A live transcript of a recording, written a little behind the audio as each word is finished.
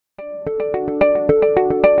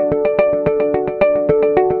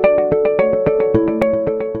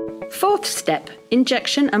Last step,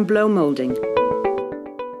 injection and blow moulding.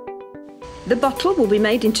 The bottle will be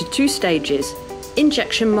made into two stages,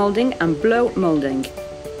 injection moulding and blow moulding.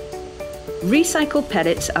 Recycled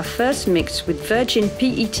pellets are first mixed with virgin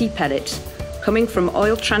PET pellets coming from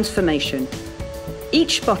oil transformation.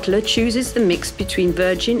 Each bottler chooses the mix between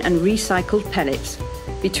virgin and recycled pellets,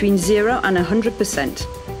 between 0 and 100%.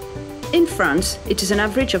 In France, it is an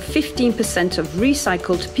average of 15% of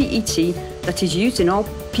recycled PET that is used in all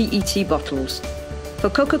PET bottles. For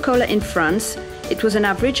Coca-Cola in France, it was an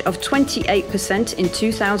average of 28% in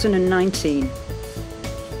 2019.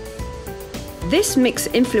 This mix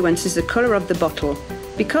influences the colour of the bottle,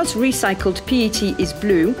 because recycled PET is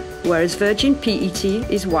blue, whereas virgin PET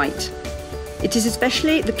is white. It is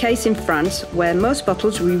especially the case in France, where most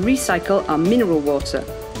bottles we recycle are mineral water,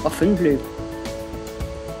 often blue.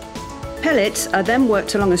 Pellets are then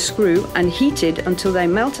worked along a screw and heated until they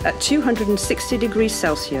melt at 260 degrees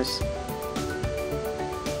Celsius.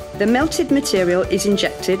 The melted material is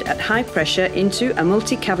injected at high pressure into a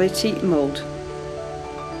multi-cavity mould.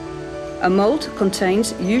 A mould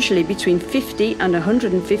contains usually between 50 and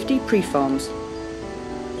 150 preforms.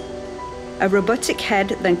 A robotic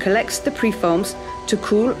head then collects the preforms to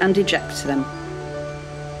cool and eject them.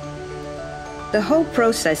 The whole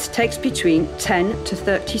process takes between 10 to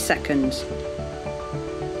 30 seconds.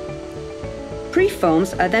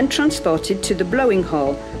 Preforms are then transported to the blowing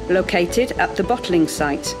hall, located at the bottling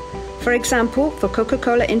site. For example, for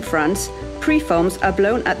Coca-Cola in France, preforms are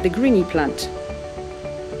blown at the Grigny plant.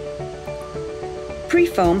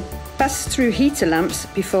 Preform pass through heater lamps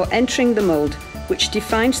before entering the mould, which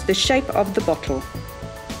defines the shape of the bottle.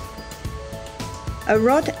 A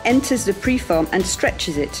rod enters the preform and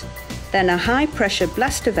stretches it. Then a high-pressure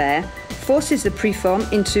blast of air forces the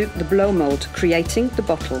preform into the blow mould, creating the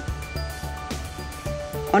bottle.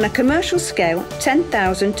 On a commercial scale,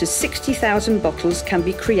 10,000 to 60,000 bottles can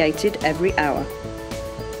be created every hour.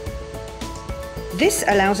 This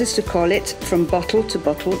allows us to call it from bottle to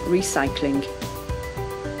bottle recycling.